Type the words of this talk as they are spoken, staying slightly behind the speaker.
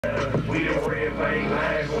We them red fang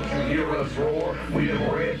lions, won't you hear us roar? We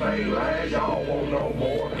them red fang lions, y'all won't know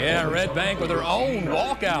more. Yeah, Red Bank with their own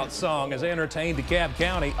walkout song as they entertained DeKalb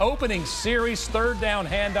County. Opening series, third down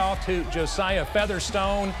handoff to Josiah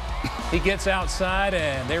Featherstone. He gets outside,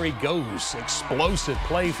 and there he goes. Explosive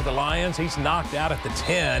play for the Lions. He's knocked out at the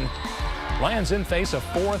 10. Lions then face a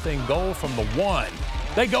 4th and goal from the 1.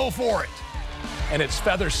 They go for it, and it's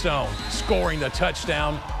Featherstone scoring the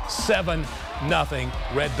touchdown. 7-0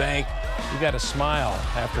 Red Bank. You got to smile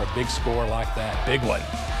after a big score like that. Big one.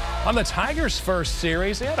 On the Tigers' first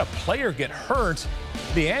series, they had a player get hurt.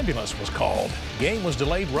 The ambulance was called. Game was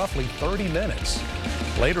delayed roughly 30 minutes.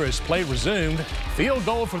 Later, as play resumed, field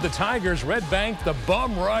goal for the Tigers. Red Bank, the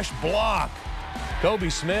bum rush block. Kobe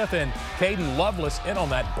Smith and Caden Lovelace in on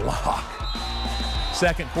that block.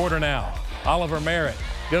 Second quarter now. Oliver Merritt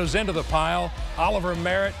goes into the pile. Oliver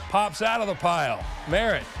Merritt pops out of the pile.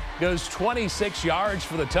 Merritt goes 26 yards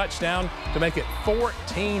for the touchdown to make it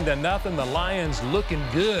 14-0. The Lions looking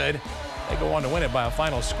good. They go on to win it by a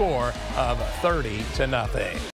final score of 30-0.